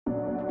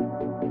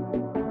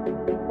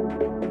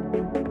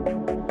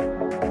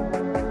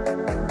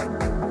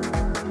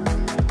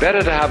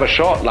Better to have a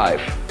short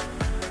life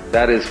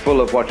that is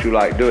full of what you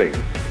like doing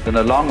than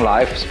a long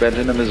life spent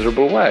in a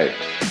miserable way.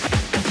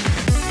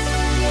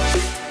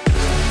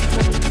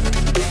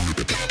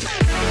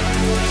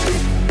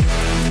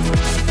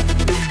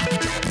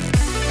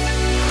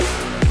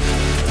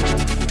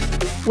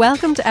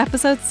 Welcome to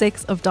episode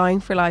 6 of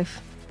Dying for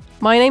Life.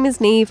 My name is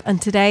Niamh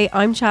and today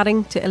I'm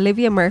chatting to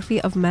Olivia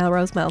Murphy of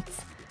Melrose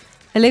Melts.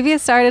 Olivia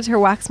started her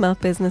wax melt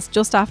business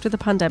just after the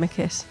pandemic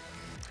hit.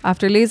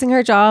 After losing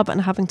her job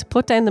and having to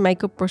put down the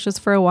makeup brushes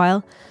for a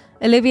while,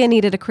 Olivia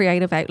needed a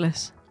creative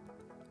outlet.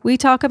 We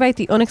talk about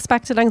the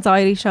unexpected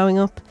anxiety showing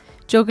up,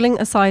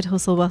 juggling a side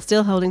hustle while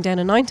still holding down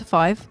a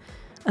 9-to-5,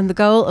 and the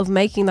goal of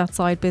making that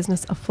side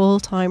business a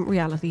full-time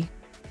reality.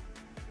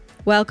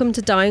 Welcome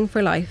to Dying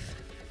for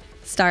Life.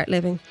 Start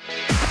living.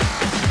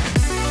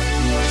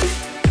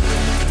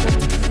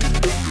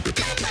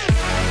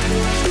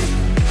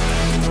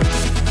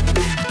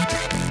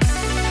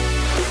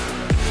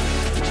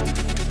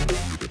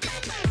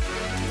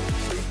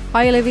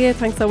 Hi Olivia,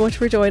 thanks so much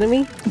for joining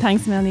me.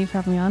 Thanks Melanie for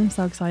having me on, I'm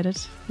so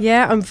excited.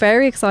 Yeah, I'm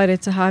very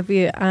excited to have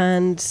you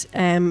and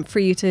for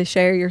you to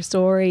share your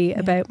story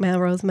about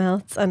Melrose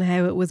Melts and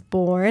how it was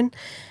born.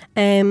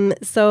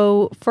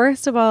 So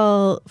first of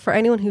all, for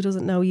anyone who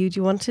doesn't know you, do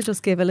you want to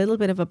just give a little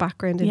bit of a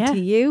background into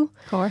you?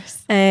 Of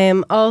course.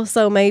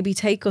 Also maybe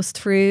take us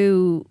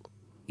through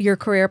your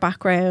career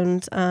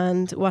background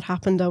and what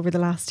happened over the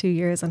last 2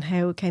 years and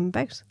how it came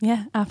about.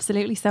 Yeah,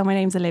 absolutely. So my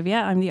name's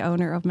Olivia. I'm the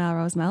owner of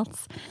Melrose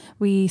Melts.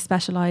 We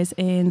specialise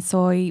in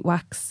soy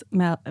wax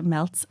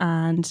melts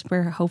and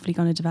we're hopefully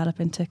going to develop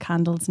into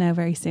candles now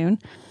very soon.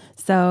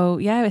 So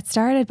yeah, it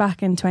started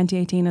back in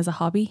 2018 as a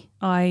hobby.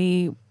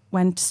 I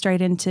went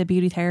straight into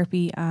beauty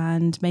therapy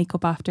and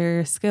makeup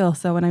after school.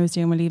 So when I was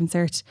doing my Leaving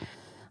Cert,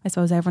 I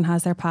suppose everyone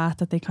has their path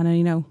that they kind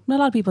of, a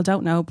lot of people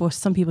don't know, but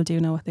some people do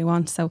know what they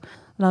want. So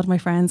a lot of my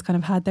friends kind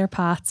of had their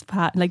paths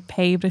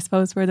paved, I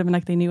suppose, for them,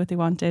 and they knew what they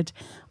wanted.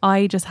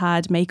 I just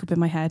had makeup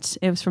in my head.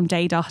 It was from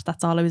day dot.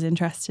 That's all I was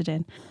interested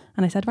in.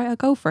 And I said, right, I'll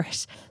go for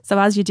it. So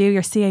as you do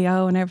your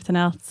CAO and everything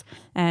else,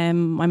 my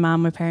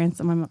mum, my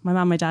parents, and my mum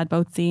and my dad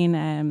both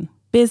seen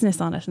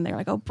business on it, and they were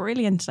like, oh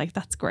brilliant,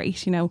 that's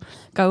great,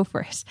 go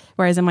for it.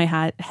 Whereas in my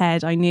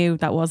head I knew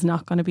that was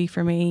not going to be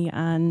for me,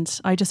 and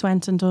I just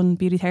went and done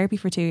beauty therapy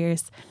for 2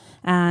 years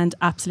and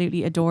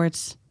absolutely adored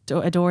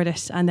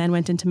it, and then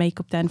went into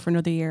makeup then for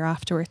another year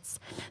afterwards.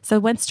 So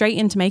went straight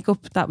into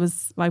makeup.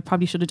 I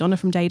probably should have done it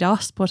from day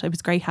dot, but it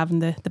was great having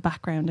the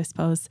background, I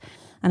suppose,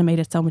 and it made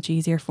it so much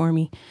easier for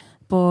me.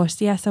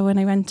 But yeah, so when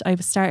I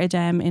started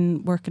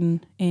in working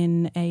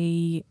in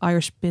a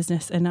Irish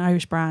business, an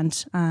Irish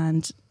brand,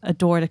 and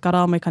adored it. Got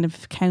all my kind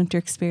of counter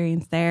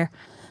experience there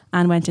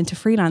and went into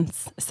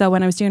freelance. So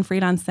when I was doing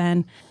freelance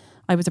then,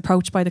 I was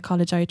approached by the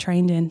college I had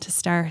trained in to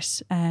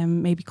start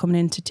maybe coming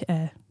in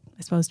to,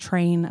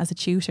 train as a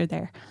tutor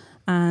there.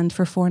 And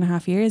for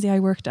 4.5 years,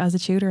 I worked as a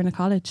tutor in a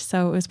college.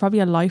 So it was probably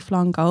a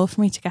lifelong goal for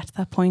me to get to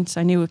that point.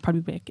 I knew it would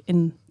probably be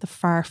in the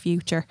far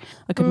future.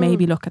 I could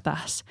maybe look at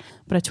that.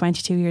 But at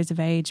 22 years of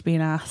age,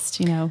 being asked,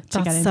 to get into...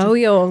 That's so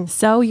young.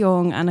 So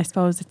young. And I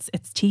suppose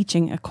it's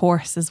teaching a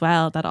course as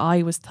well that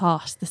I was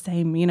taught the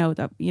same,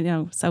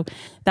 so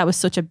that was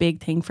such a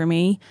big thing for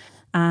me.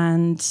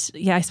 And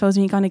yeah, I suppose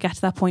when you kind of get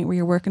to that point where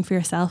you're working for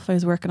yourself, I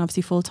was working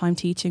obviously full-time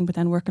teaching, but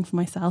then working for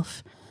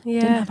myself.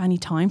 Yeah. Didn't have any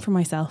time for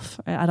myself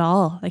at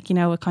all. It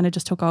kind of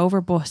just took over.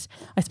 But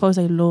I suppose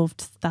I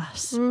loved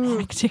that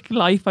hectic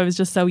life. I was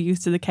just so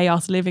used to the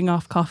chaos, living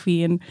off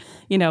coffee and,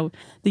 the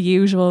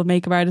usual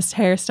makeup artist,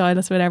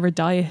 hairstylist, whatever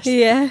diet.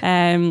 Yeah.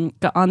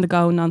 Got on the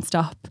go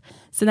nonstop.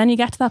 So then you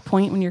get to that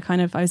point when you're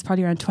I was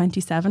probably around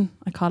 27.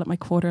 I call it my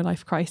quarter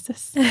life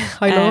crisis.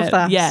 I love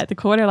that. Yeah, the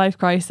quarter life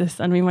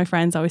crisis. And me and my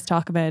friends always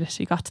talk about it.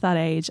 You got to that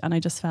age and I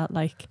just felt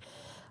like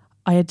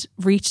I had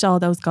reached all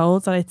those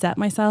goals that I'd set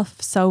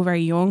myself so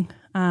very young,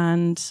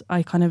 and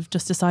I kind of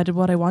just decided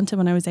what I wanted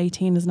when I was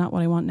 18 is not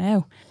what I want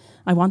now.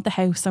 I want the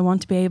house. I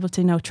want to be able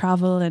to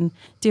travel and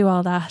do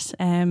all that.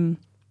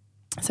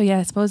 So yeah,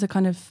 I suppose it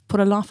kind of put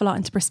an awful lot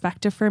into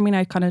perspective for me, and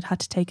I kind of had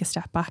to take a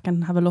step back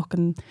and have a look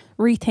and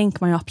rethink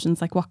my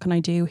options. Like, what can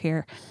I do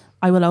here?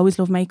 I will always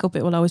love makeup.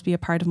 It will always be a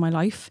part of my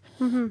life.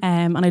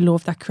 And I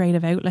love that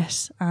creative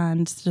outlet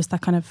and just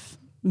that kind of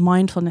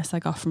mindfulness I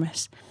got from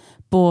it.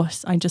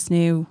 But I just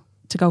knew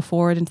to go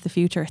forward into the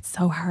future, it's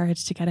so hard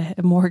to get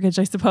a mortgage,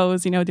 I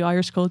suppose, the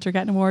Irish culture,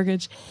 getting a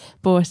mortgage,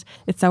 but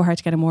it's so hard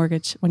to get a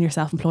mortgage when you're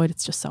self-employed.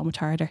 It's just so much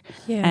harder.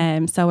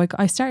 So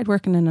I started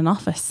working in an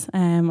office.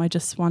 I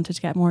just wanted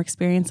to get more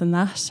experience in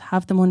that,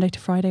 have the Monday to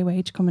Friday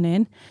wage coming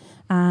in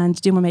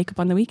and do my makeup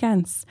on the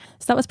weekends.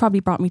 So that was probably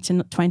brought me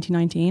to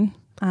 2019.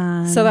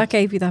 So that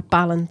gave you that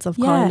balance of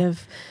kind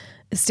of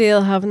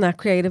still having that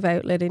creative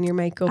outlet in your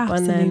makeup.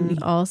 Absolutely. And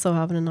then also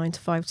having a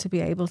 9-to-5 to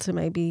be able to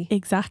maybe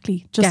just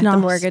get the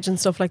mortgage and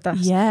stuff like that.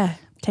 Yeah,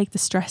 take the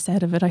stress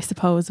out of it, I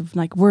suppose, of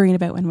worrying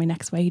about when my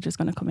next wage was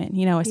going to come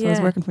in. I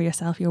suppose working for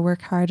yourself, you'll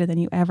work harder than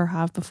you ever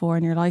have before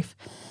in your life.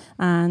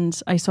 And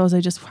I suppose I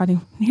just kind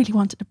of nearly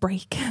wanted a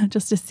break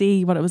just to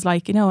see what it was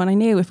like, you know. And I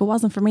knew if it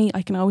wasn't for me,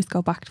 I can always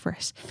go back for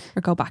it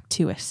or go back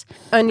to it.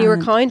 And you were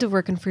kind of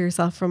working for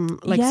yourself from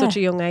like such a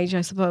young age,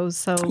 I suppose.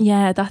 So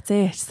yeah, that's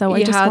it. So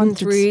you I just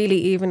hadn't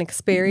really even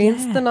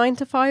experienced the 9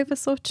 to 5 as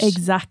such.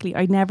 Exactly.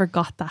 I never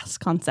got that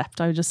concept.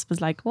 I just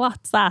was like,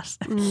 what's that?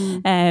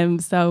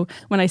 So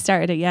when I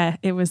started it,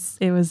 it was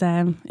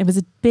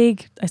a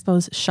big, I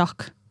suppose,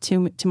 shock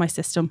to my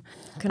system.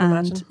 Can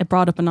imagine. It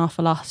brought up an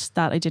awful lot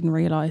that I didn't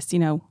realise, you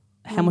know,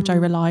 how much I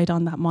relied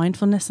on that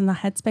mindfulness and that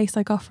headspace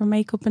I got from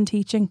makeup and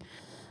teaching.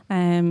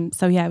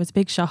 So yeah, it was a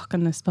big shock,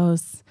 and I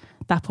suppose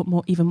that put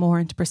even more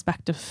into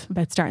perspective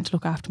about starting to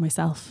look after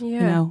myself. Yeah.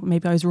 You know,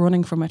 maybe I was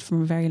running from it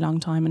from a very long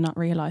time and not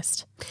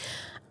realised.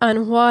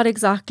 And what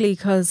exactly,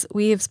 because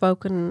we have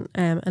spoken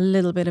a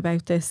little bit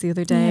about this the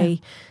other day.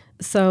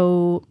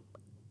 So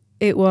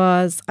it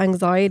was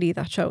anxiety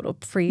that showed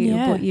up for you,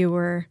 but you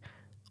were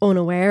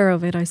unaware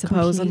of it, I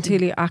suppose,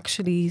 until you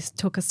actually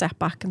took a step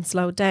back and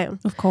slowed down.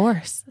 Of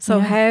course. So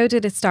how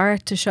did it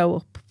start to show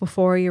up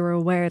before you were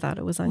aware that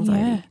it was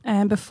anxiety?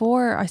 And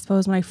before, I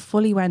suppose, when I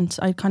fully went,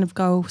 I'd kind of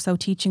go, so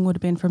teaching would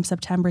have been from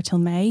September till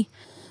May.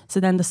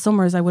 So then the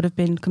summers I would have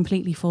been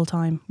completely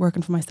full-time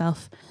working for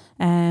myself.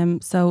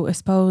 So I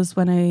suppose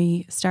when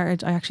I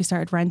actually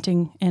started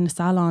renting in a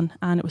salon,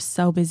 and it was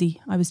so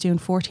busy. I was doing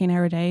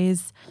 14-hour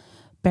days,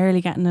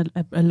 barely getting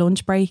a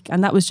lunch break,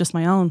 and that was just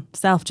my own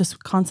self,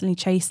 just constantly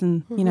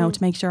chasing, you know,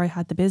 to make sure I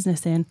had the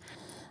business in,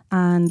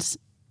 and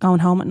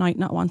going home at night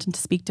not wanting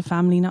to speak to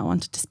family, not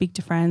wanting to speak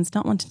to friends,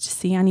 not wanting to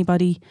see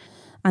anybody,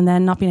 and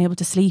then not being able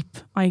to sleep.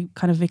 I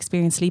kind of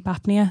experienced sleep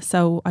apnea,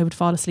 so I would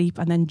fall asleep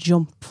and then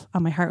jump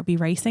and my heart would be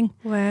racing.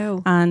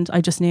 Wow. And I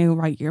just knew,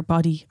 right, your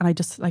body, and I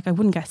just, like, I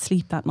wouldn't get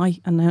sleep that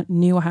night, and I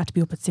knew I had to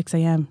be up at 6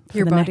 a.m.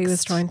 Your body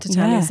was trying to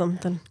tell you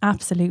something.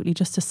 Absolutely,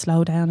 just to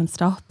slow down and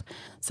stop.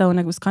 So, and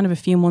it was kind of a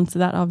few months of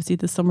that, obviously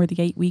the summer,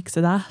 the 8 weeks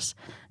of that,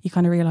 you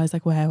kind of realise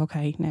like, wow,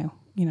 okay, now,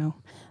 you know.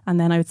 And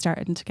then I was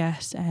starting to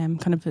get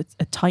kind of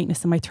a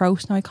tightness in my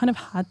throat. Now I kind of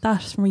had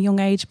that from a young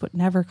age, but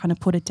never kind of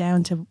put it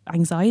down to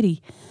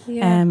anxiety.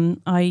 Yeah.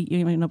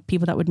 You know,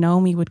 people that would know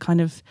me would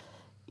kind of,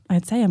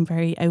 I'd say I'm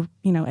very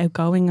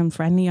outgoing and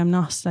friendly. I'm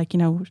not like, you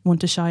know, one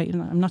to shy. You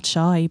know, I'm not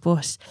shy,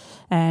 but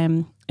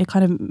it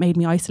kind of made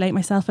me isolate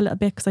myself a little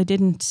bit, because I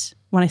didn't,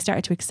 when I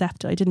started to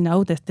accept it, I didn't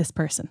know that this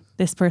person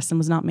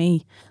was not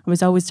me. I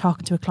was always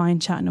talking to a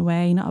client, chatting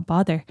away, not a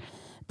bother.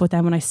 But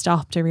then when I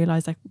stopped, I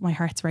realised like my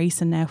heart's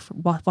racing now for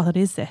what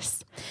is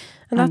this?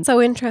 And that's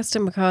so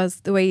interesting, because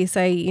the way you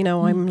say, you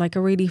know, I'm like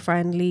a really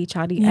friendly,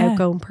 chatty,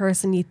 outgoing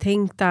person, you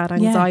think that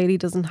anxiety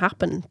doesn't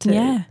happen to.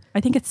 Yeah,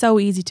 I think it's so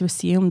easy to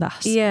assume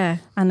that. Yeah.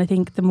 And I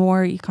think the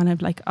more you kind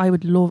of like, I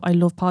love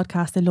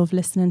podcasts, I love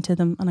listening to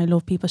them, and I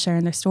love people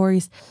sharing their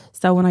stories.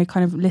 So when I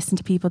kind of listen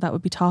to people that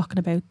would be talking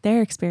about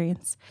their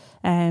experience,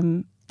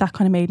 that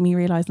kind of made me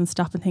realise and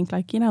stop and think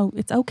like, you know,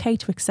 it's okay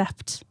to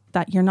accept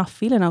that you're not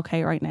feeling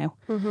okay right now.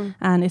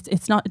 And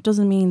it's not, it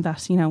doesn't mean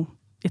that, you know,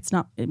 it's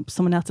not,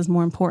 someone else is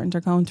more important or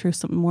going through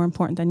something more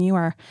important than you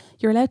are.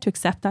 You're allowed to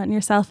accept that in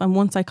yourself. And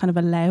once I kind of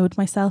allowed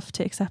myself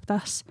to accept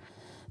that,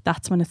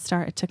 that's when it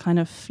started to kind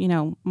of, you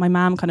know, my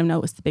mum kind of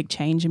noticed the big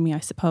change in me, I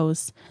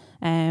suppose,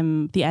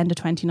 the end of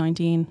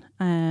 2019,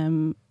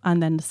 and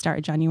then the start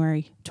of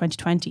January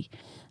 2020,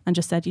 and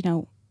just said, you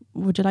know,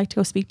 would you like to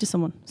go speak to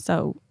someone?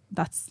 So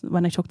that's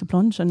when I took the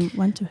plunge and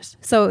went to it.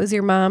 So it was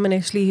your mum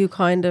initially who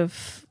kind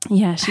of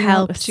she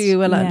helped you,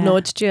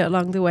 nudged you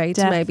along the way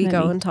to maybe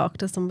go and talk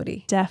to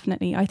somebody.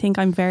 Definitely. I think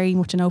I'm very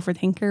much an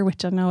overthinker,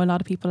 which I know a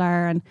lot of people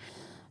are, and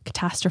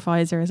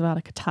catastrophizer as well.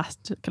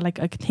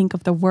 I could think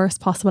of the worst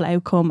possible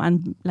outcome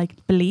and like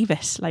believe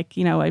it. Like,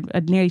 you know,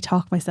 I'd nearly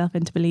talk myself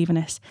into believing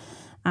it.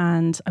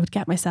 And I would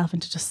get myself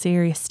into just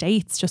serious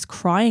states, just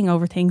crying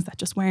over things that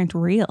just weren't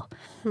real.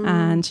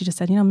 And she just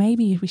said, you know,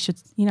 maybe we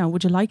should, you know,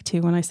 would you like to?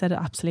 And I said,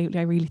 absolutely,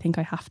 I really think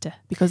I have to,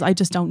 because I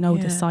just don't know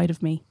this side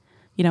of me.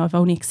 You know, I've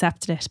only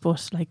accepted it,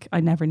 but like I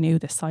never knew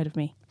this side of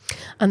me.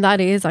 And that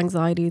is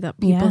anxiety that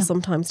people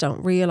sometimes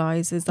don't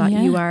realise, is that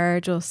you are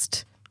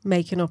just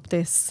making up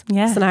this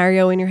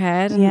scenario in your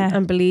head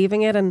and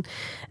believing it. And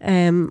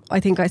I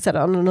think I said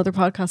it on another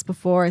podcast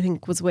before, I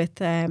think it was with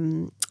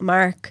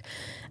Mark.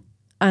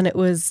 And it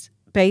was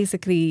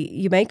basically,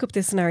 you make up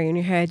this scenario in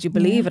your head, you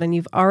believe it, and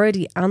you've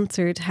already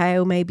answered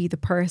how maybe the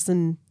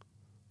person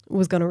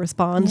was going to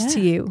respond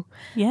to you.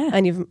 Yeah.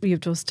 And you've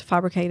just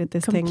fabricated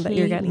this thing that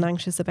you're getting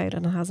anxious about,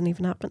 and it hasn't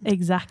even happened.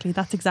 Exactly.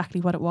 That's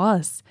exactly what it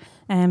was.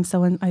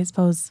 So I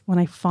suppose when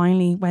I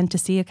finally went to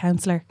see a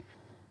counsellor,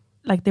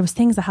 like there was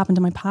things that happened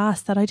in my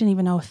past that I didn't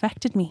even know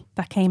affected me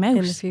that came out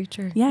in the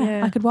future.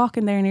 Yeah, I could walk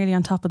in there nearly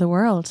on top of the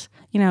world,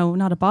 you know,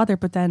 not a bother,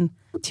 but then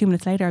 2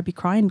 minutes later I'd be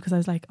crying, because I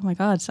was like, oh my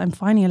God, I'm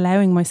finally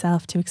allowing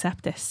myself to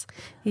accept this.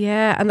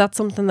 Yeah, and that's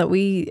something that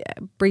we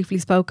briefly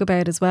spoke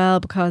about as well,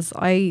 because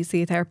I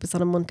see a therapist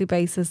on a monthly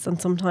basis, and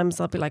sometimes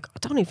I'll be like, I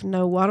don't even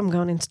know what I'm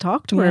going in to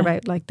talk to her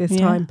about like this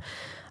time.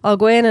 I'll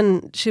go in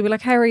and she'll be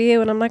like, how are you?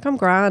 And I'm like, I'm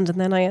grand. And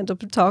then I end up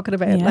talking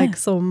about like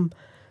some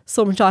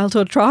some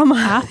childhood trauma.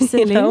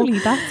 Absolutely,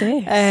 that's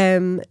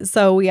it.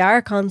 So we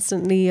are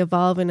constantly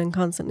evolving and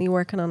constantly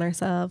working on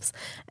ourselves.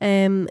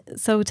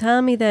 So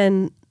tell me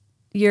then,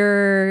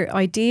 your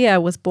idea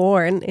was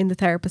born in the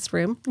therapist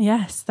room.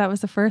 Yes, that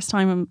was the first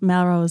time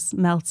Melrose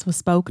Melts was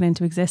spoken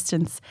into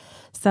existence.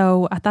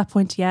 So at that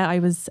point, yeah, I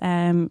was,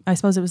 I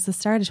suppose it was the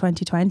start of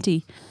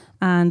 2020.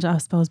 And I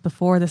suppose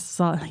before this was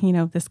all,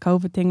 this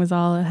COVID thing was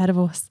all ahead of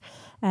us.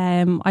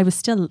 I was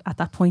still at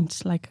that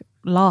point like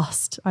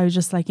lost. I was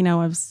just like, did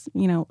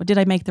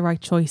I make the right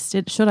choice?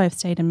 Should I have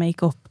stayed in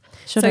makeup?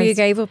 You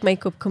gave up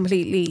makeup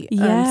completely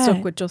and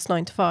stuck with just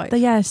 9 to 5?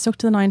 Yeah, I stuck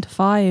to the 9 to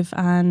 5,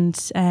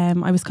 and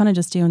I was kind of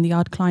just doing the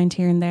odd client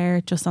here and there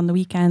just on the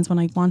weekends when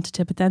I wanted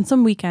to. But then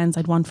some weekends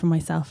I'd want for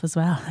myself as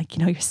well. Like,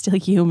 you're still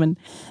human.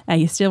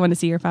 You still want to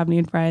see your family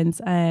and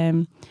friends.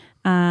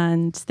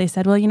 And they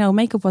said, well,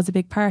 makeup was a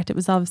big part. It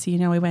was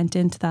obviously, I went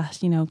into that,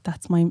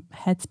 that's my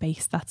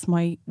headspace. That's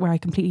where I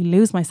completely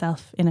lose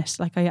myself in it.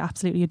 Like, I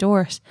absolutely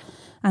adore it.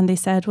 And they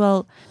said,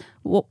 well,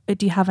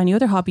 do you have any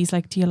other hobbies?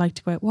 Like, do you like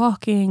to go out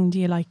walking? Do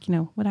you like,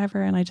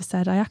 whatever? And I just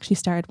said, I actually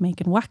started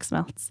making wax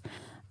melts.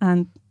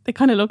 And they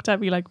kind of looked at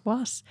me like,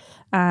 what?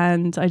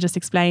 And I just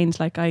explained,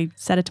 like, I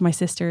said it to my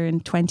sister in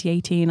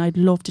 2018, I'd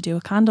love to do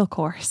a candle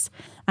course.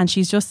 And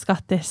she's just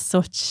got this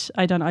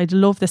I'd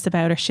love this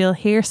about her. She'll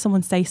hear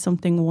someone say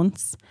something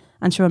once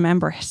and she'll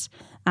remember it.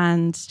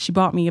 And she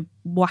bought me a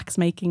wax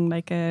making,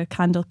 like a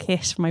candle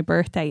kit for my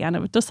birthday. And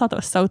I just thought that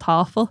was so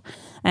thoughtful.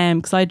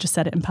 Because I just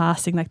said it in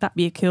passing, like, that'd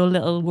be a cool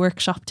little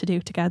workshop to do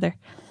together.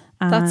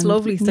 That's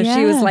lovely. So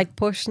she was like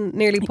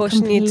nearly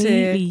pushing you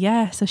to.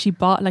 Yeah. So she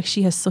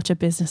has such a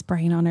business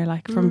brain on her.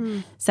 Like,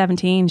 from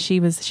 17,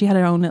 she had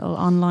her own little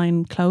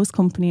online clothes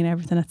company and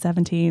everything at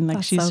 17.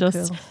 Like, she's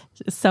just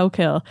so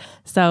cool.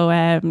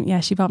 So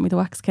she bought me the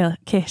wax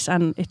kit,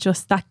 and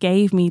that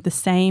gave me the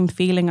same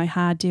feeling I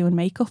had doing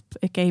makeup.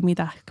 It gave me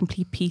that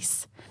complete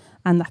peace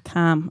and that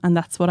calm, and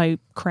that's what I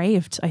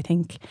craved, I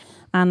think.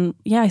 And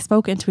I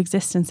spoke it into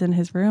existence in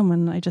his room,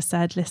 and I just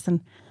said,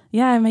 listen,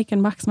 I'm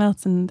making wax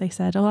melts. And they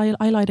said, I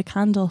light a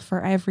candle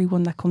for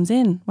everyone that comes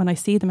in. When I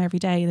see them every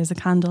day, there's a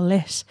candle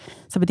lit.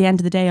 So at the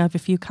end of the day, I have a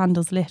few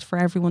candles lit for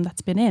everyone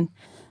that's been in.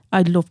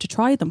 I'd love to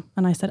try them.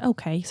 And I said,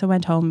 okay. So I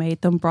went home,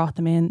 made them, brought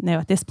them in. Now,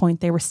 at this point,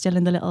 they were still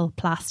in the little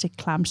plastic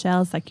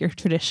clamshells, like your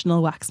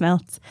traditional wax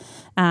melts,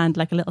 and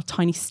like a little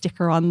tiny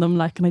sticker on them.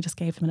 Like, and I just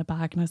gave them in a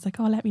bag, and I was like,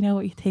 let me know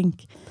what you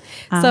think.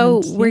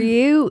 So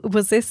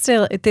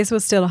this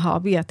was still a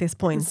hobby at this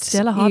point?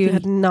 Still a hobby. You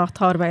had not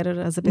thought about it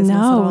as a business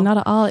at all? No, not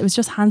at all. It was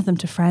just hand them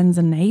to friends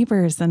and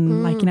neighbours,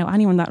 and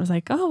anyone that was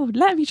like,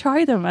 let me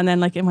try them. And then,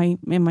 like, in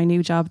my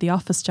new job, the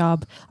office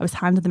job, I was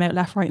handing them out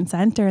left, right and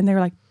centre, and they were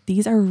like,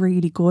 these are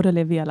really good,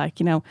 Olivia. Like,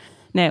 now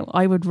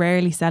I would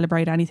rarely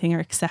celebrate anything or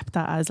accept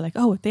that as like,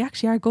 they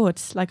actually are good.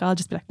 Like, I'll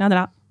just be like, no, they're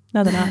not.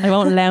 No, they're not. I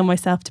won't allow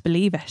myself to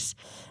believe it.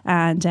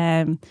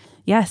 And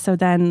so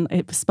then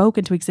it was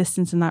spoken to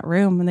existence in that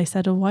room, and they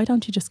said, why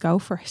don't you just go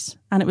for it?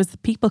 And it was the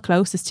people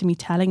closest to me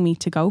telling me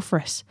to go for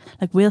it.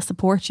 Like, we'll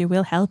support you,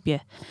 we'll help you.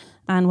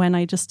 And when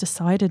I just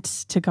decided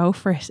to go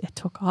for it, it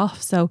took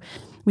off. So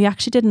we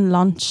actually didn't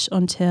launch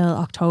until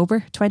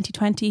October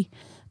 2020.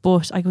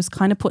 But I was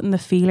kind of putting the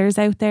feelers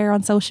out there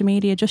on social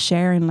media, just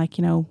sharing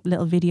little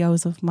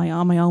videos of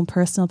on my own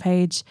personal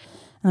page.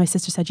 And my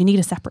sister said, you need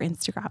a separate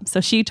Instagram.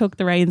 So she took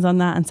the reins on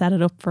that and set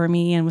it up for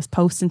me, and was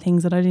posting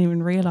things that I didn't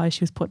even realise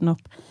she was putting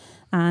up.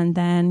 And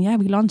then,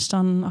 we launched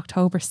on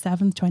October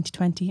 7th,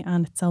 2020,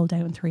 and it sold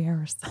out in 3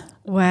 hours.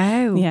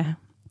 Wow. Yeah.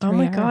 Oh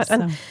my God.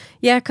 And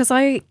because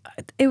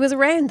it was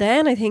around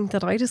then, I think,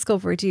 that I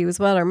discovered you as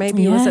well, or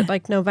maybe was it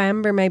like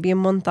November, maybe a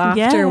month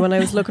after, when I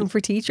was looking for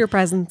teacher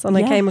presents, and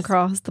I came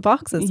across the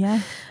boxes.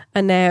 Yeah.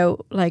 And now,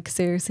 like,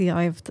 seriously,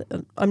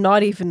 I'm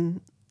not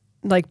even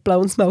like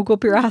blowing smoke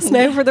up your ass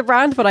now for the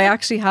brand, but I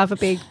actually have a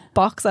big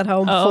box at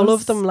home full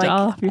of them,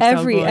 like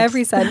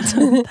every cent.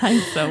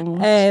 Thanks so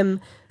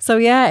much. So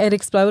it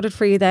exploded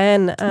for you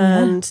then,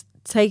 and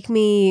take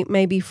me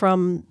maybe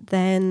from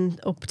then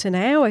up to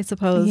now, I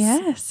suppose.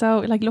 Yeah, so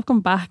like looking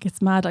back,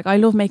 it's mad. Like, I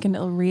love making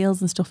little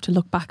reels and stuff to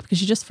look back,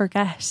 because you just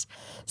forget.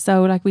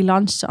 So like, we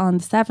launched on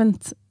the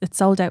 7th, it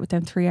sold out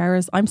within 3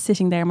 hours. I'm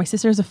sitting there, my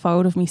sister has a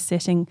photo of me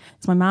sitting,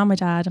 it's my mum, my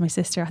dad and my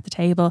sister at the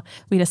table.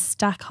 We had a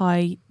stack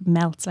high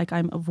melts, like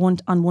I'm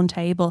on one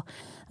table,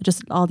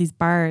 just all these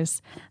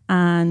bars,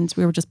 and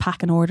we were just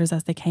packing orders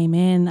as they came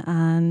in,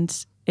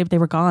 and they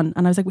were gone.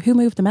 And I was like, who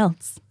moved the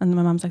melts? And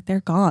my mum's like, they're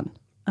gone.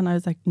 And I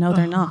was like, no,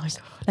 they're not.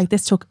 Like,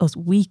 this took us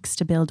weeks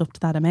to build up to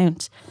that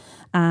amount.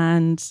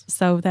 And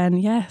so then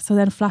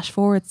flash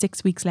forward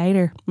 6 weeks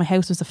later, my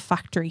house was a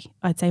factory.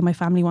 I'd say my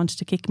family wanted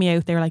to kick me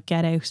out. They were like,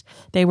 get out.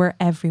 They were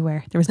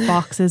everywhere. There was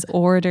boxes,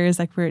 orders,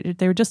 like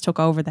they were just took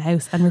over the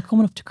house, and we're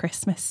coming up to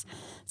Christmas.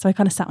 So I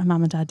kind of sat my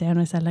mum and dad down,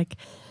 and I said, like,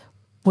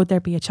 would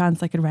there be a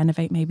chance I could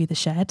renovate maybe the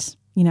shed?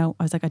 I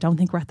was like, I don't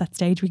think we're at that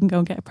stage. We can go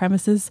and get a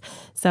premises.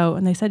 So,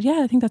 and they said,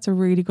 I think that's a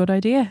really good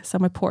idea. So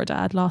my poor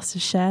dad lost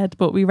his shed,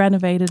 but we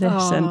renovated it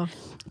and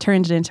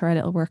turned it into our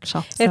little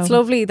workshop. It's So,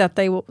 lovely that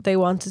they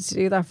wanted to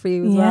do that for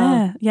you as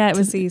well. Yeah, it to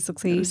was, see you it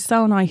succeed. was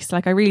so nice.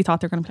 Like I really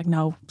thought they were going to be like,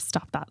 no,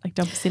 stop that. Like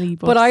don't be silly.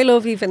 But I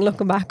love even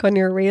looking back on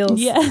your reels.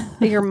 Yeah.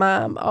 Your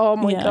mum. Oh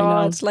my Yeah, I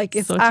God. know. Like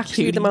it's Such a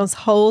actually the cutie. most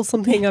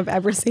wholesome thing I've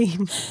ever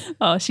seen.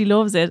 Oh, she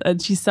loves it,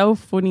 and she's so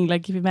funny.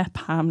 Like if you met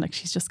Pam, like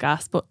she's just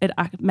gas. But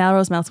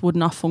Melrose Melts would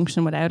not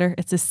function without her.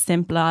 It's as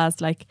simple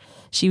as like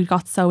she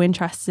got so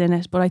interested in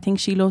it. But I think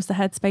she loves the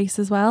headspace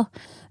as well.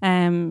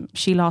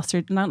 She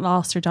not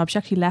lost her job. She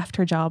actually left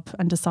her job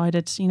and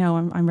decided, you know,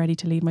 I'm ready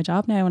to leave my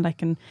job now, and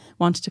like and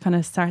wanted to kind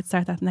of start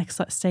that next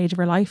stage of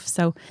her life.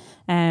 So,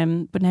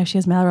 but now she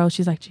has Melrose.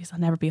 She's like, geez, I'll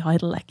never be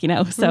idle. Like, you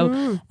know.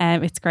 So,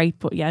 it's great.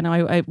 But yeah, no,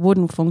 I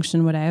wouldn't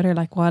function without her.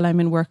 Like while I'm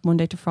in work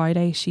Monday to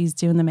Friday, she's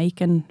doing the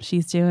making.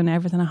 She's doing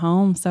everything at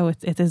home. So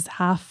it is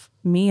half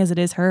me as it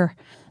is her.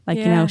 Like,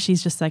 you know,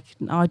 she's just like,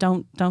 oh,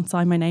 don't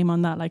sign my name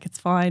on that. Like, it's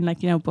fine.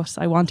 Like, you know, but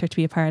I want her to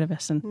be a part of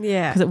it. And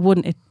because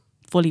it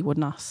fully would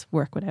not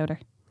work without her.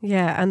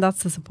 Yeah, and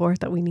that's the support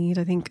that we need,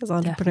 I think, as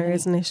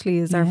entrepreneurs initially,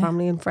 is our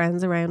family and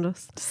friends around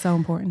us. It's so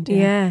important.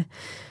 Yeah.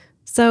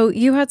 So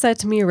you had said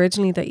to me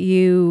originally that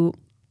you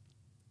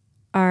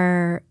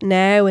are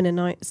now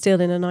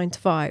still in a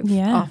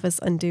 9-to-5 office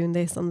and doing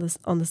this on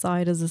the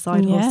side as a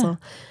side hustle.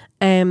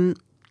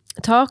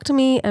 Talk to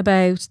me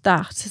about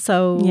that.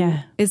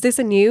 So is this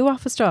a new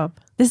office job?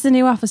 This is a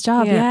new office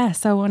job,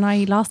 So when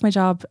I lost my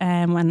job,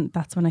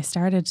 that's when I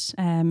started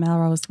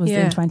Melrose was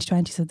in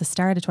 2020, so the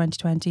start of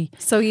 2020.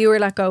 So you were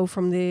let go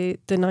from the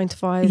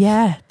 9-to-5?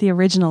 Yeah, the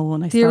original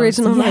one, The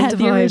original 9-to-5.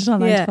 The original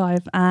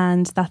 9-to-5.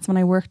 And that's when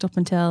I worked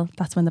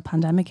that's when the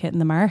pandemic hit in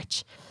the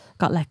March.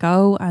 Got let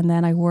go, and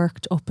then I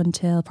worked up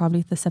until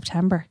probably the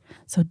September.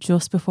 So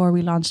just before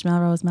we launched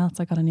Melrose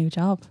Melts, I got a new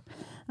job.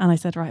 And I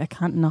said, right, I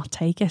can't not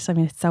take it. I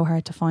mean, it's so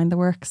hard to find the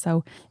work.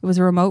 So it was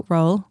a remote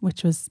role,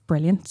 which was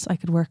brilliant. I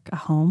could work at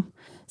home.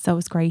 So it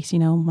was great. You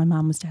know, my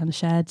mum was down the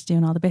shed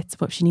doing all the bits,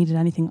 but if she needed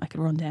anything, I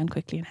could run down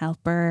quickly and help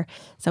her.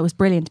 So it was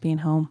brilliant being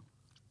home.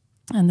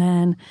 And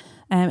then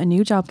a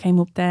new job came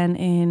up then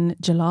in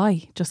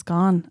July, just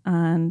gone.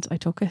 And I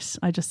took it.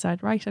 I just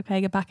said, right,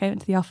 okay, get back out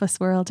into the office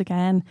world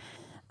again.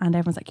 And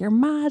everyone's like, you're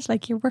mad,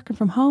 like you're working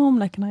from home.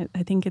 Like, and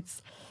I think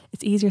it's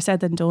easier said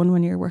than done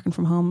when you're working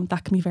from home.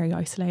 That can be very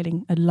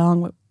isolating,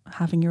 along with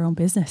having your own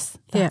business.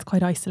 That's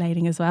quite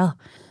isolating as well.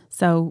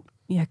 So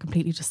yeah,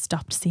 completely just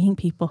stopped seeing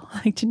people.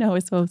 Like, you know, I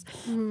suppose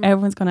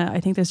everyone's I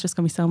think there's just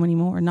going to be so many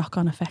more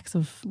knock-on effects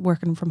of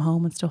working from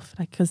home and stuff.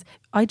 Like, because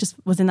I just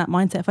was in that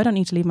mindset, if I don't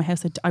need to leave my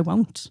house, I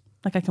won't.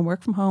 Like, I can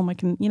work from home. I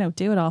can, you know,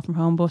 do it all from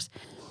home. But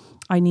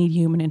I need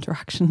human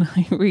interaction.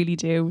 I really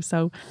do.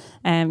 So,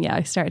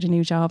 I started a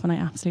new job and I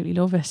absolutely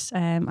love it.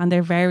 And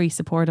they're very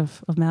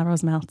supportive of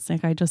Melrose Melts.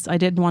 Like I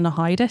didn't want to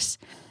hide it.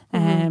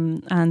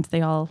 And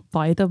they all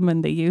buy them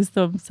and they use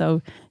them.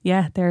 So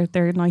yeah,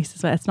 they're nice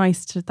as well. It's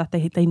nice that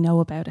they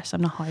know about it.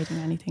 I'm not hiding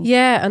anything.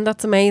 Yeah, and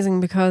that's amazing,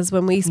 because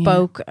when we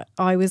spoke,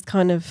 I was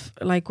kind of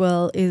like,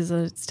 well, is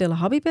it still a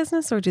hobby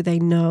business, or do they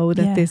know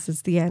that this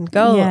is the end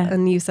goal? Yeah.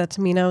 And you said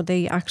to me, no,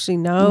 they actually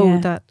know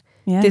that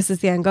this is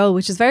the end goal,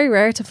 which is very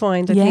rare to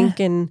find, I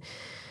think,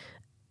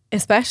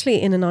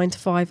 especially in a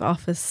 9-to-5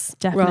 office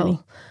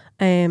role.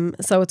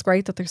 So it's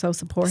great that they're so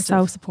supportive.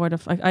 So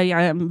supportive. I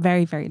am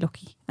very, very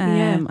lucky.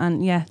 And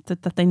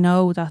that they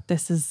know that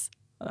this is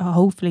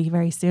hopefully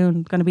very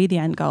soon going to be the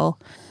end goal.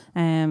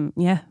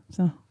 Lucky.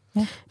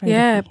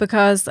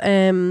 Because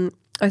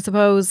I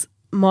suppose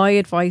my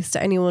advice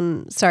to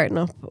anyone starting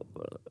up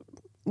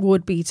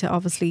would be to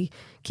obviously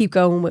keep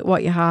going with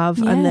what you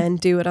have and then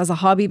do it as a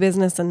hobby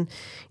business, and,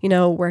 you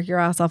know, work your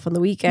ass off on the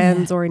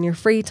weekends or in your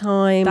free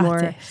time,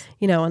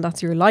 you know, and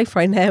that's your life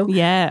right now.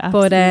 Yeah,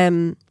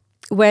 absolutely.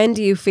 But when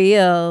do you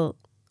feel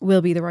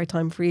will be the right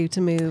time for you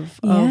to move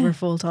over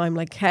full time?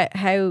 Like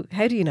how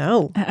do you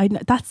know?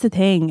 That's the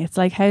thing. It's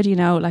like, how do you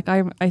know? Like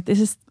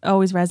this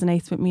always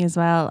resonates with me as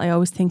well. I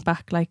always think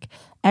back, like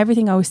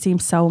everything always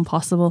seems so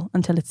impossible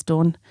until it's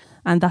done.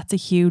 And that's a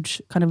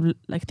huge kind of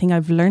like thing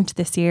I've learned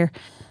this year.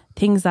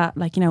 Things that,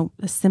 like, you know,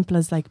 as simple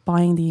as like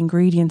buying the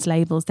ingredients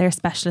labels, they're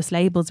specialist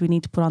labels we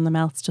need to put on the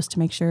melts just to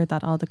make sure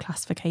that all the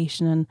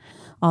classification and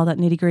all that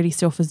nitty gritty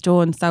stuff is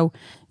done. So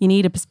you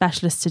need a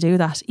specialist to do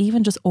that.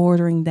 Even just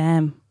ordering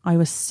them, I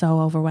was so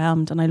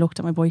overwhelmed. And I looked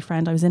at my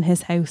boyfriend, I was in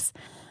his house,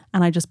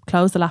 and I just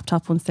closed the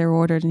laptop once they were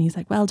ordered, and he's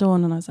like, well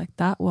done. And I was like,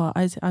 I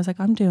was like,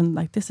 I'm doing,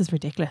 like, this is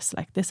ridiculous.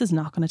 Like, this is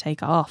not going to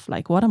take off.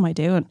 Like, what am I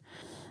doing?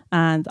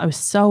 And I was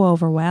so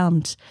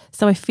overwhelmed.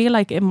 So I feel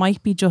like it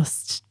might be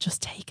just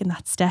taking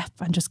that step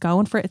and just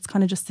going for it. It's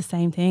kind of just the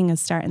same thing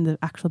as starting the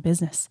actual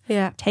business.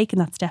 Yeah. Taking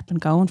that step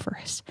and going for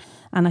it.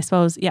 And I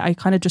suppose, I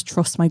kind of just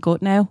trust my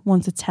gut now.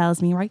 Once it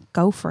tells me, right,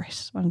 go for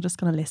it, I'm just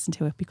going to listen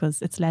to it,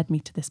 because it's led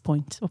me to this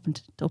point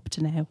up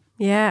to now.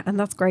 Yeah. And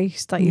that's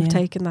great that you've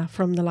taken that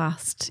from the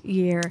last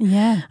year.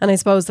 Yeah. And I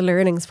suppose the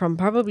learnings from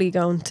probably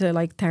going to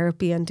like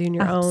therapy and doing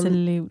your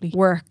own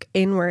work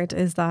inward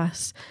is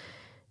that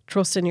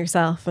trust in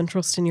yourself and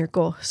trust in your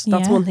gut.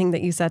 That's one thing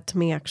that you said to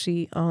me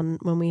actually on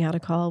when we had a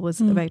call,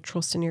 was about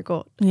trust in your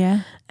gut.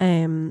 Yeah.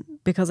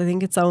 Because I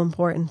think it's so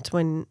important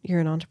when you're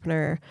an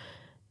entrepreneur.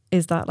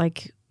 is that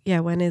like,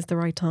 when is the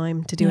right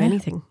time to do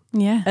anything?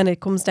 Yeah. And it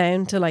comes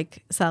down to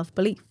like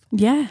self-belief.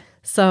 Yeah.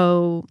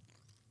 So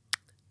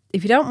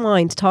if you don't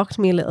mind, talk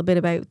to me a little bit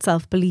about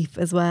self-belief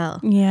as well.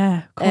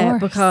 Yeah, of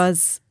course.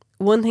 Because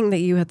one thing that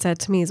you had said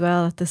to me as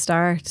well at the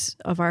start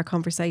of our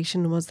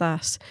conversation was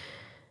that,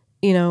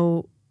 you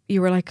know,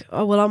 you were like,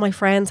 oh, well, all my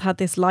friends had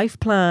this life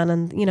plan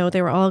and, you know,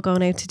 they were all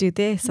going out to do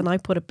this. And I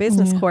put a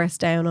business course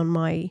down on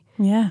my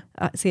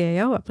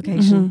CAO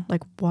application.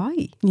 Like,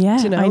 why? Yeah,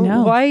 do you know? I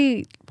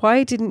know.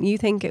 Why didn't you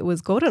think it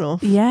was good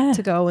enough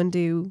to go and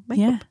do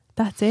makeup? Yeah,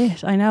 that's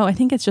it. I know. I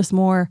think it's just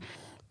more,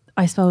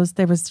 I suppose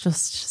there was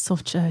just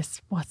such a,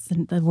 what's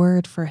the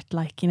word for it?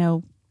 Like, you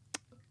know,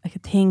 like a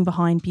thing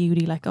behind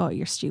beauty, like, oh,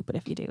 you're stupid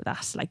if you do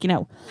that, like, you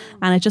know.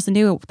 And I just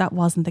knew that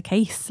wasn't the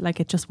case. Like,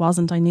 it just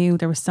wasn't. I knew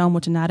there was so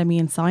much anatomy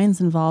and science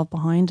involved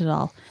behind it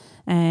all.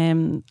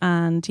 And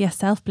yeah,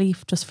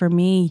 self-belief just for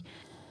me,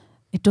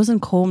 it doesn't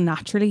come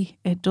naturally.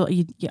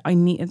 I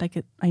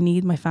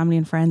need my family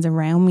and friends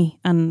around me,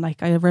 and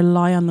like I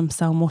rely on them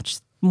so much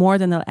more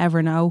than they'll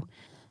ever know.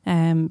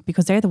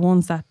 Because they're the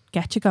ones that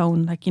get you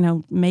going, like, you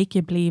know, make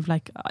you believe,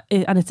 like,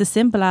 and it's as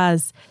simple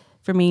as,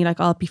 for me, like,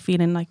 I'll be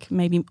feeling like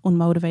maybe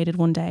unmotivated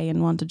one day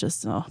and want to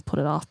just put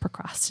it off,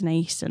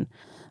 procrastinate, and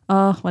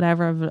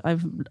whatever.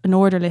 I've an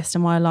order list a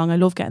mile long. I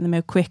love getting them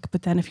out quick,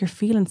 but then if you're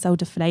feeling so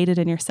deflated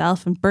in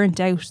yourself and burnt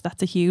out,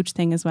 that's a huge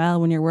thing as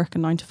well when you're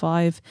working 9 to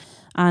 5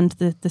 and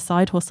the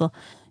side hustle.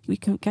 We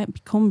can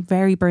become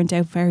very burnt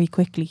out very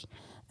quickly.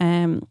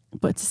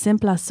 But it's as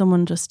simple as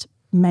someone just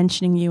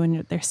mentioning you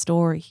and their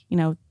story, you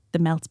know, the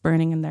melts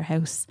burning in their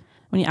house.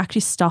 When you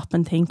actually stop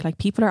and think, like,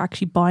 people are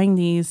actually buying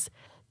these,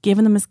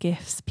 giving them as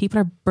gifts, people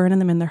are burning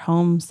them in their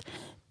homes,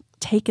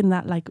 taking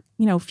that, like,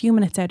 you know, a few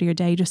minutes out of your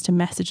day just to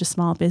message a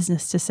small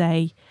business to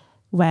say,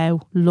 wow,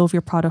 love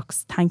your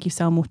products, thank you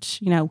so much.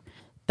 You know,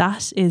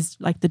 that is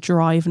like the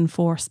driving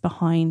force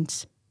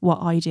behind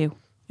what I do.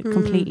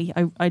 Completely.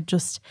 I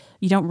just,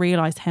 you don't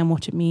realise how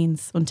much it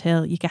means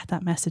until you get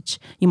that message.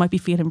 You might be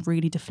feeling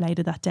really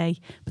deflated that day,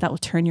 but that will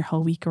turn your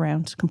whole week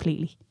around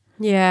completely.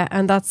 Yeah,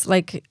 and that's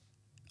like,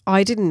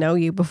 I didn't know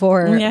you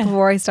before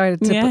I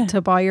started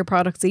to buy your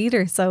products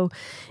either. So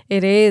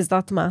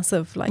that's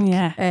massive. Like,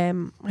 I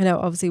know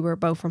obviously we're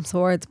both from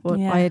Swords, but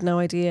I had no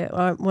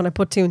idea. When I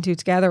put 2 and 2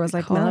 together, I was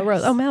like,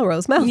 Melrose. Oh,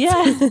 Melrose Melts.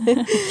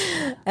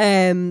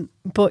 Yeah.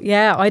 But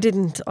yeah, I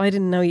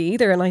didn't know you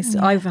either, and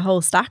I have a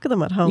whole stack of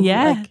them at home.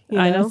 Yeah, like, you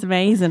I know, it's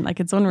amazing. Like,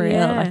 it's unreal.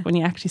 Yeah. Like, when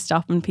you actually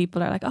stop and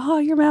people are like, oh,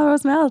 you're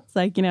Melrose Melts,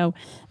 like, you know.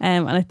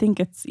 And I think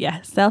it's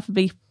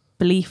self-belief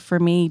for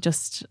me,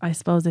 just, I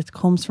suppose it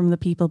comes from the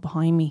people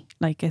behind me.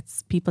 Like,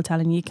 it's people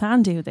telling you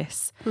can do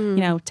this. You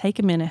know, take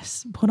a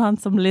minute, put on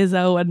some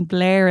Lizzo and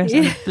blare it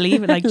and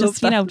believe it. Like,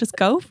 just, you know, just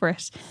go for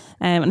it.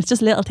 And it's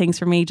just little things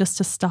for me just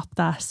to stop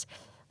that,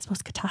 I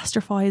suppose,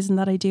 catastrophizing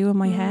that I do in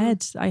my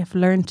head. I have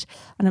learned,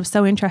 and I was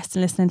so interested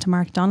in listening to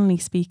Mark Donnelly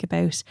speak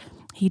about,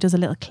 he does a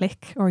little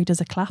click or he does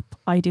a clap.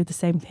 I do the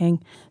same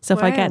thing. So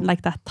if I get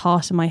like that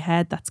thought in my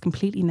head that's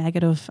completely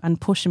negative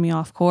and pushing me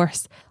off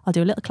course, I'll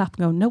do a little clap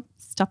and go, nope,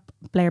 stop,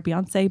 Blair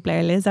Beyonce,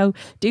 Blair Lizzo,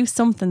 do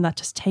something that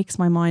just takes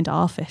my mind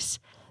off it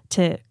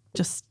to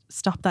just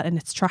stop that in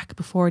its track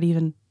before it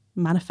even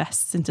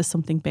manifests into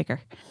something bigger.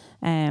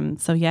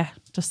 So yeah,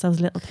 just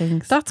those little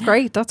things. That's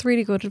great. That's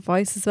really good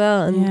advice as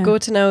well, and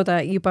good to know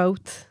that you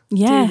both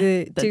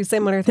do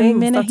similar things. The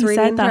minute that's he really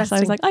said that, I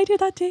was like, I do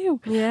that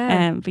too.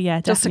 Yeah. But yeah,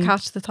 just to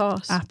catch the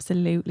thought.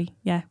 Absolutely.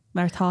 Yeah,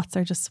 our thoughts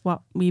are just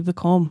what we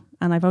become,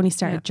 and I've only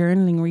started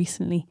journaling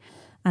recently,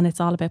 and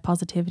it's all about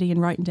positivity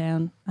and writing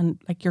down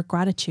and like your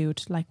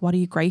gratitude. Like, what are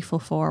you grateful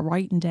for?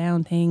 Writing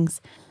down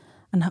things,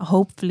 and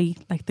hopefully,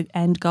 like, the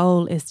end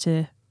goal is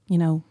to, you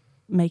know,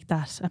 make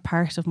that a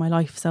part of my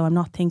life, so I'm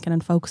not thinking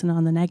and focusing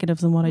on the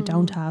negatives and what I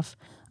don't have.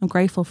 I'm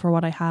grateful for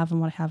what I have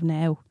and what I have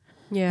now.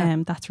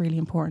 That's really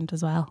important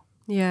as well.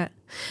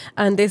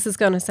 And this is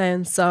going to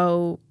sound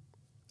so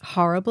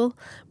horrible,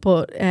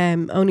 but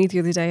only the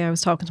other day I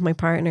was talking to my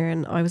partner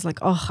and I was like,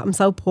 oh, I'm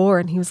so poor,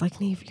 and he was like,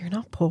 Niamh, you're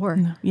not poor.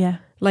 No.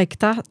 Like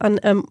that.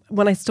 And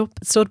when I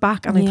stood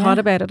back and I thought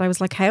about it, I was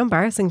like, how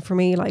embarrassing for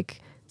me,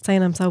 like,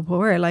 saying I'm so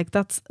poor. Like,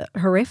 that's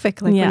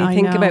horrific. Like, when you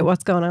think about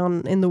what's going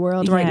on in the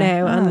world right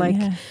now, and like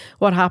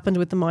what happened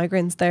with the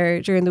migrants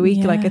there during the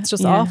week, like, it's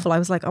just awful. I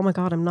was like, oh my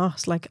God, I'm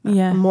not, like,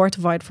 I'm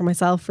mortified for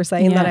myself for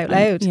saying that out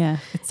loud.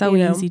 It's so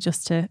easy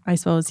just to, I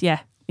suppose,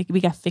 we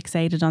get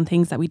fixated on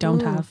things that we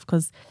don't have,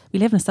 because we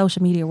live in a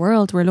social media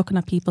world. We're looking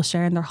at people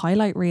sharing their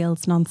highlight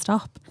reels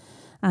non-stop.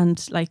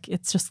 And like,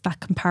 it's just that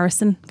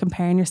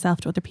comparing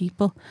yourself to other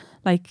people.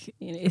 Like,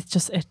 it's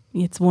just,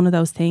 it's one of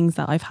those things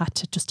that I've had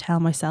to just tell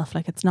myself,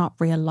 like, it's not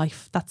real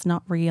life. That's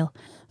not real.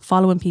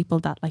 Following people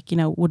that, like, you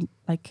know, would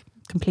like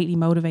completely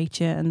motivate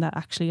you and that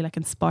actually like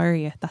inspire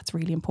you, that's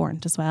really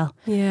important as well.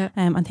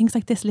 And things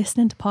like this,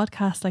 listening to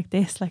podcasts like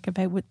this, like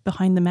about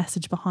behind the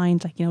message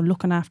behind, like, you know,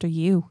 looking after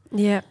you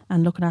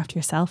and looking after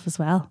yourself as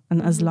well,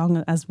 and as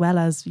well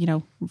as, you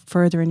know,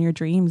 furthering your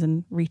dreams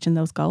and reaching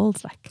those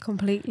goals, like,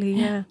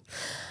 completely.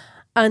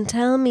 And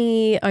tell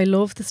me, I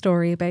love the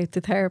story about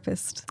the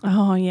therapist.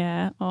 Oh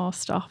yeah. Oh,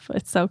 stop.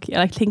 It's so cute.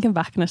 Like thinking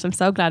back on it, I'm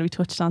so glad we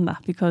touched on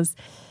that because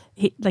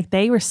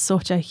they were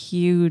such a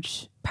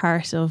huge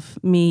part of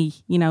me,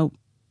 you know,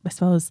 I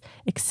suppose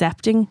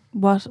accepting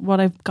what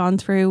I've gone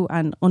through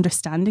and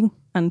understanding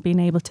and being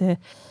able to,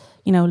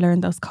 you know,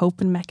 learn those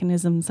coping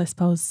mechanisms. I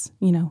suppose,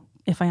 you know,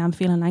 if I am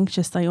feeling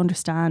anxious, I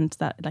understand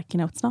that, like, you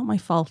know, it's not my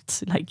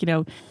fault, like, you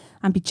know,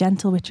 and be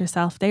gentle with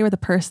yourself. They were the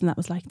person that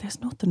was like, there's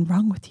nothing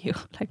wrong with you.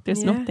 Like,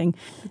 there's nothing.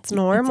 It's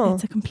normal.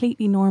 It's a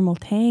completely normal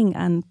thing.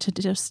 And to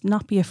just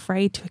not be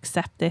afraid to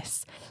accept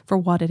this for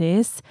what it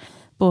is.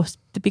 But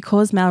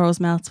because Melrose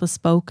Melts was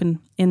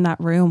spoken in that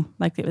room,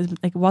 like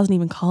it wasn't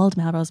even called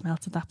Melrose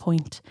Melts at that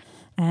point.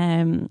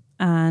 And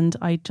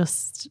I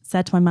just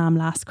said to my mum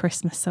last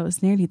Christmas, so it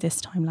was nearly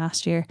this time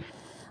last year,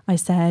 I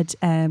said,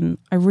 I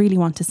really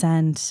want to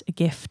send a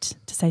gift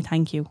to say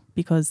thank you,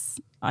 because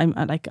I'm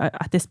like,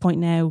 at this point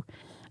now,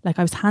 like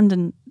I was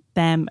handing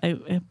them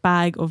a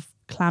bag of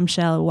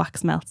clamshell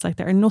wax melts. Like,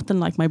 they are nothing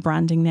like my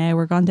branding now.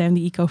 We're gone down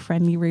the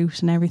eco-friendly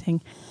route and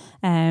everything.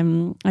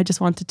 I just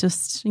want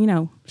to you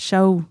know,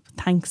 show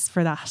thanks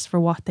for that, for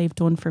what they've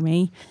done for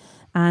me.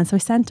 And so I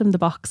sent them the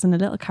box and a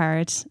little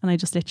card, and I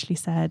just literally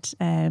said,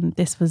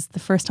 this was the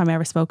first time I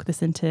ever spoke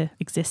this into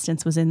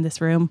existence, was in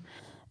this room.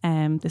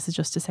 This is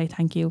just to say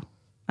thank you,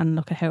 and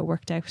look at how it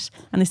worked out.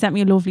 And they sent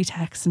me a lovely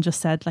text and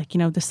just said, like, you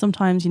know, there's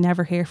sometimes you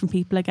never hear from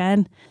people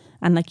again,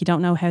 and like you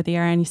don't know how they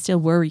are, and you still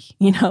worry,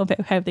 you know,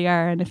 about how they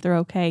are and if they're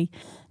okay.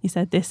 He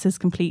said, this has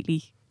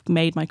completely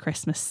made my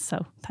Christmas,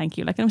 so thank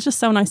you. Like, it was just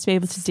so nice to be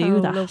able to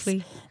do that.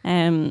 Lovely.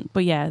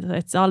 But yeah,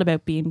 it's all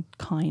about being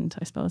kind,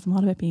 I suppose. I'm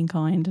all about being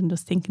kind and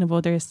just thinking of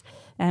others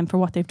for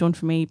what they've done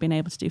for me, being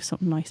able to do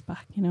something nice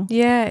back, you know.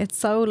 Yeah, it's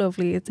so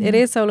lovely. It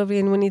is so lovely.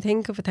 And when you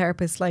think of a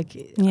therapist, like,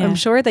 I'm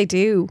sure they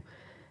do,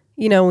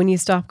 you know, when you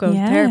stop going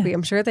to therapy,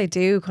 I'm sure they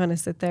do kind of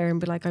sit there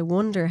and be like, I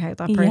wonder how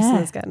that person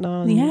is getting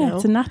on. Yeah, you know?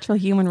 It's a natural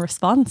human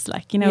response.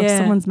 Like, you know, if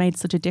someone's made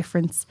such a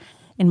difference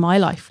in my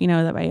life, you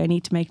know, that way I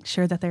need to make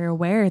sure that they're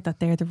aware that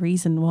they're the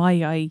reason why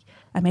I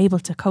am able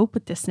to cope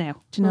with this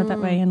now. Do you know,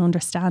 that way, and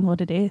understand what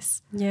it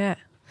is. Yeah.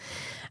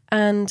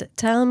 And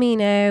tell me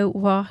now,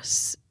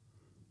 what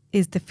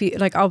is the future?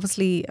 Like,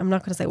 obviously, I'm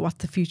not going to say what's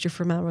the future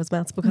for Melrose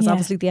Melts, because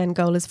obviously the end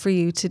goal is for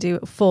you to do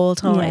it full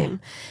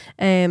time.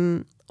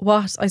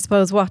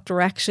 What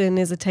direction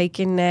is it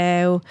taking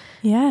now?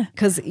 Yeah.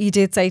 Because you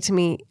did say to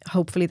me,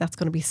 hopefully that's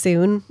going to be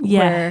soon.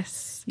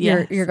 Yes.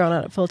 You're going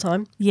at it full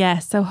time. Yeah,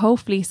 so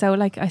hopefully. So,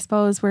 like, I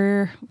suppose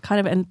we're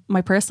kind of, in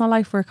my personal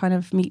life, we're kind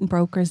of meeting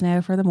brokers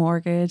now for the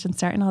mortgage and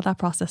starting all that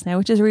process now,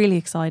 which is really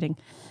exciting.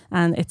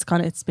 And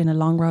it's been a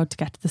long road to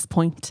get to this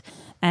point.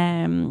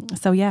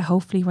 So yeah,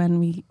 hopefully when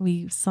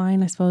we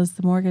sign, I suppose,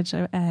 the mortgage,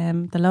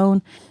 the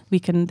loan, we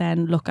can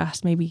then look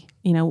at maybe,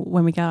 you know,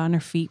 when we get on our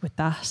feet with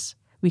that,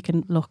 we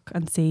can look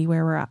and see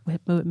where we're at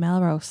with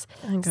Melrose.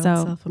 And go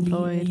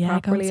self-employed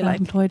properly. Go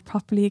self-employed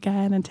properly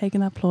again and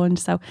taking that plunge.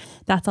 So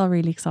that's all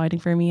really exciting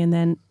for me. And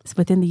then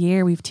within the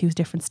year, we've 2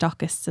 different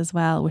stockists as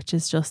well, which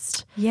is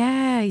just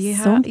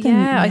something.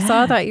 I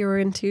saw that you were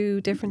in 2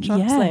 different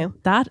shops now.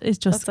 That is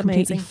just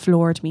completely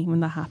floored me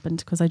when that happened,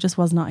 because I just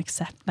was not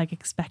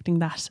expecting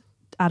that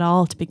at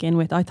all to begin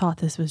with. I thought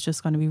this was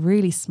just going to be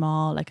really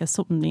small, like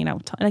something, you know,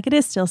 like it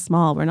is still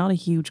small. We're not a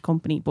huge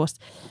company, but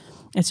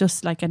it's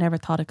just like I never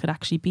thought it could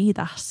actually be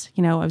that.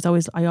 You know,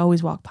 I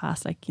always walk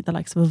past like the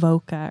likes of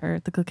Avoca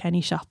or the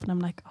Kilkenny shop, and I'm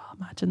like, oh,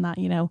 imagine that,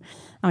 you know.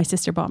 And my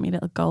sister bought me a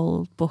little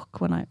gold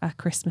book when I at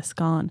Christmas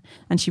gone,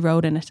 and she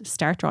wrote in it,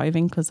 start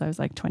driving, because I was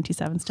like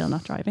 27 still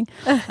not driving,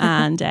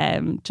 and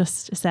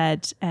just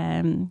said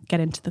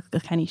get into the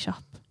Kilkenny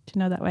shop. Do you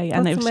know, that way?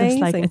 And That's it was amazing.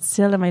 just like, it's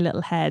still in my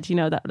little head, you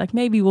know, that like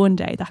maybe one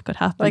day that could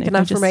happen. Like an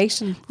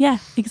affirmation. Yeah,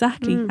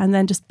 exactly. And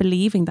then just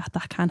believing that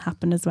can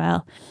happen as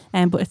well.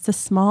 But it's the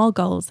small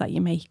goals that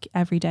you make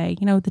every day,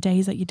 you know, the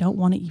days that you don't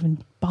want to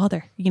even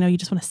bother, you know, you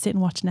just want to sit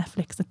and watch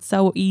Netflix. It's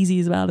so easy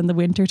as well in the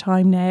winter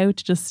time now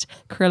to just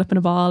curl up in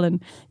a ball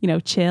and, you know,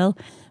 chill.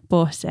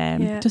 But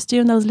just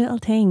doing those little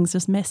things,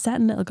 just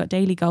setting little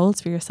daily goals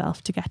for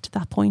yourself to get to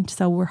that point.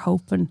 So we're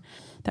hoping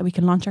that we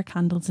can launch our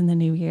candles in the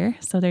new year.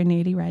 So they're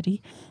nearly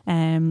ready.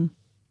 Again,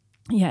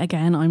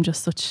 I'm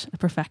just such a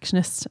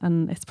perfectionist,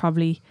 and it's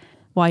probably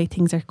why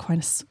things are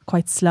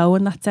quite slow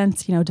in that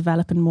sense, you know,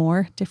 developing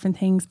more different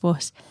things.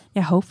 But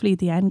yeah, hopefully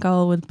the end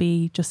goal will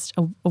be just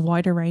a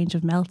wider range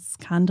of melts,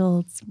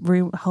 candles,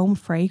 home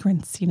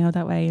fragrance, you know,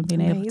 that way, and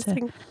being able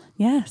to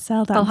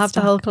sell that. I'll have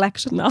the whole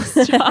collection. No,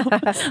 stop.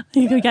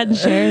 You're going to get in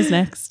shares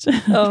next.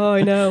 Oh,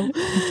 I know.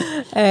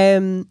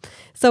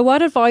 So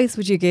what advice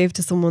would you give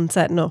to someone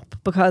setting up?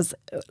 Because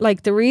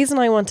like the reason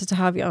I wanted to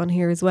have you on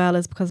here as well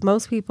is because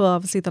most people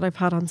obviously that I've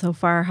had on so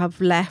far have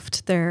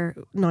left their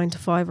 9 to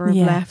 5 or have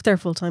left their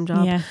full-time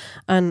job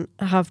and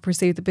have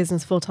pursued the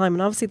business full-time.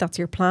 And obviously that's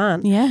your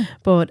plan. Yeah.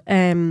 But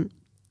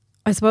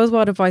I suppose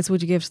what advice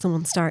would you give to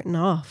someone starting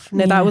off?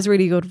 Now that was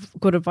really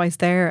good advice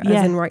there,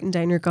 as in writing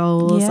down your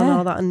goals and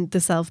all that, and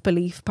the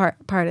self-belief part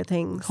of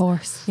things. Of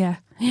course, yeah.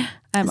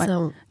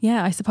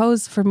 I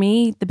suppose for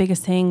me the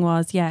biggest thing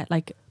was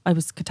like I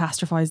was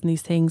catastrophizing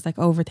these things, like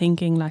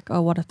overthinking, like,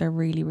 oh, what if they're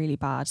really, really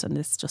bad and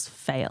this just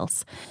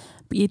fails?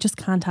 But you just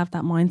can't have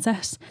that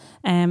mindset.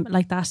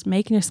 Like that,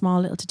 making your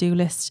small little to-do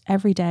list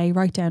every day,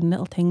 write down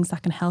little things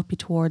that can help you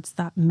towards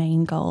that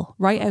main goal.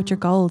 Write out your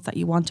goals that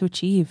you want to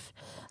achieve.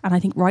 And I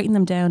think writing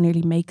them down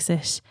nearly makes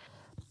it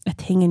a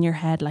thing in your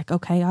head, like,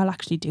 okay, I'll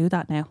actually do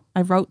that now.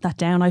 I wrote that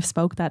down, I've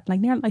spoke that, like,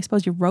 I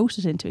suppose you wrote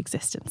it into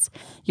existence.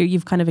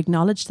 You've kind of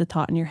acknowledged the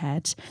thought in your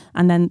head,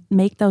 and then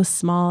make those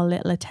small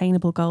little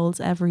attainable goals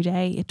every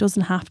day. It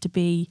doesn't have to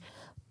be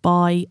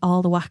buy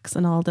all the wax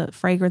and all the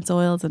fragrance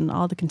oils and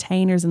all the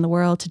containers in the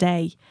world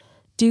today.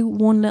 Do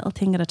one little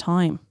thing at a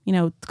time, you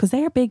know, because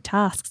they are big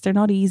tasks. They're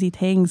not easy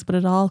things, but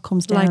it all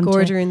comes down like to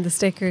ordering the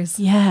stickers.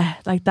 Yeah,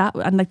 like that.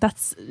 And like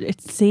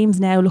it seems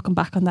now, looking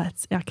back on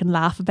that, I can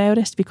laugh about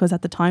it, because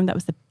at the time that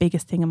was the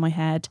biggest thing in my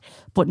head.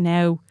 But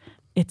now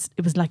it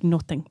was like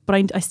nothing.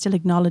 But I still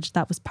acknowledge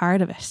that was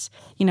part of it,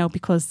 you know,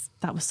 because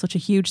that was such a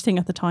huge thing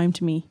at the time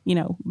to me, you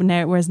know.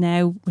 Whereas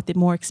now, with the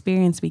more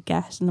experience we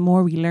get and the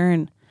more we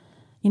learn,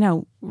 you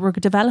know, we're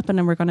developing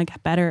and we're going to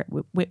get better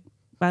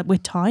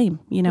with time,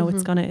 you know.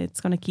 It's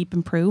gonna keep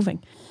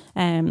improving.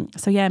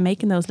 So yeah,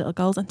 making those little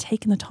goals and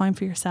taking the time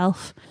for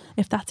yourself.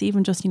 If that's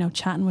even just, you know,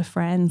 chatting with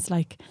friends,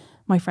 like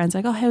my friends,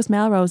 like, oh, how's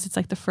Melrose? It's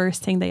like the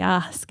first thing they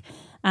ask,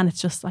 and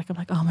it's just like, I'm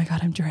like, oh my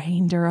God, I'm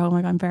drained, or oh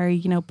my God, I'm very,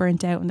 you know,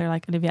 burnt out, and they're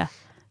like, Olivia,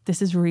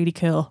 this is really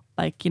cool,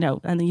 like, you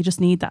know. And you just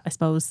need that, I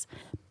suppose,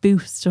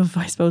 boost of,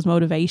 I suppose,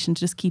 motivation to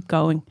just keep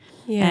going.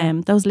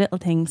 Those little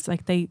things,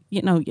 like, they,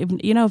 you know,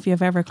 if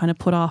you've ever kind of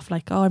put off,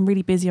 like, oh, I'm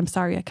really busy, I'm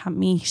sorry I can't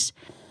meet.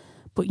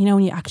 But, you know,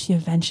 when you actually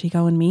eventually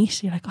go and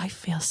meet, you're like, I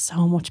feel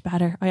so much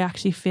better. I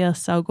actually feel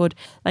so good.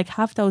 Like,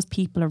 have those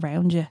people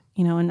around you,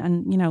 you know,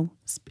 and you know,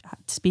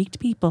 speak to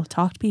people,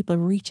 talk to people,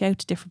 reach out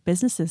to different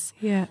businesses.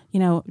 Yeah.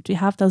 You know, do you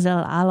have those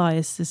little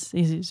allies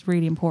is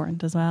really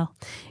important as well.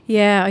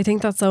 Yeah, I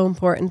think that's so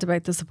important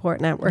about the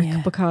support network,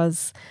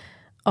 because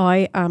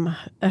I am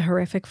a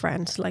horrific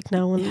friend. Like,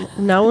 no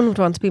one would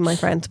want to be my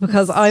friend,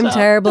 because I'm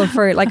terrible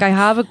for, like, I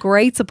have a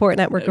great support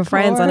network of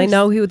friends, and I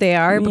know who they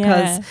are,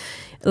 because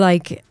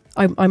like,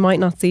 I might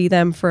not see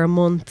them for a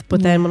month,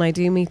 but then when I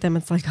do meet them,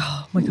 it's like,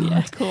 oh my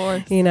God, of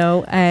course, you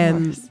know.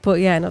 But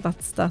yeah, no,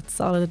 that's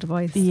solid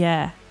advice.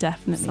 Yeah,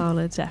 definitely,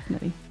 solid,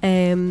 definitely.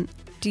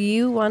 Do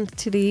you want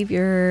to leave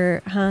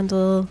your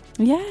handle?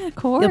 Yeah, of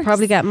course. You'll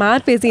probably get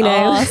mad busy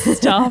now. Oh,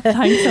 stop.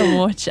 Thanks so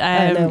much.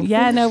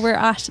 Yeah, no, we're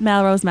at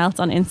Melrose Melts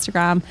on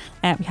Instagram.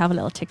 We have a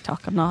little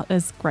TikTok. I'm not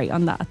as great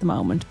on that at the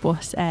moment,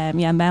 but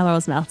yeah,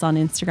 Melrose Melts on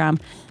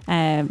Instagram.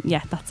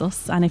 Yeah, that's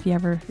us. And if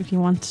you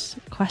want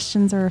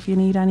questions, or if you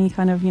need any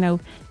kind of, you know,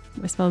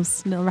 I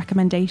suppose, little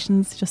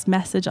recommendations, just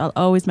message. I'll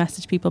always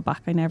message people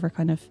back. I never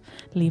kind of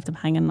leave them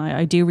hanging.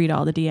 I do read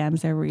all the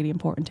DMs. They're really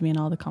important to me, and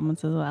all the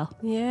comments as well.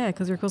 Yeah,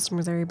 because your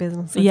customers are your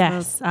business.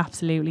 Yes,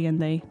 absolutely.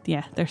 And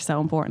they're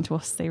so important to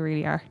us. They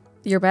really are.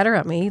 You're better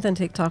at me than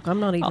TikTok. I'm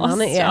not even on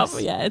it yet.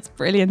 Yeah, it's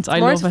brilliant. I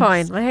love it.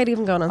 Fine. I hate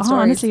even going on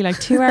stories. Honestly, like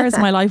 2 hours of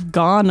my life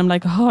gone. I'm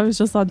like, oh, I was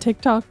just on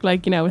TikTok.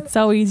 Like, you know, it's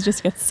so easy just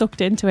to get sucked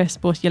into it,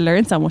 but you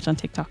learn so much on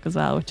TikTok as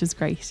well, which is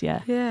great.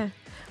 Yeah. Yeah.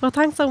 Well,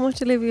 thanks so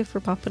much, Olivia, for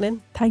popping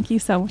in. Thank you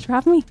so much for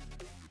having me.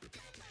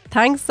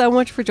 Thanks so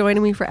much for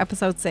joining me for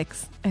episode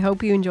 6. I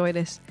hope you enjoyed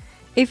it.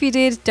 If you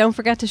did, don't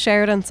forget to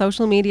share it on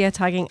social media,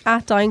 tagging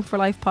 @Dying for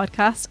Life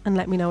podcast, and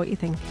let me know what you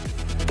think.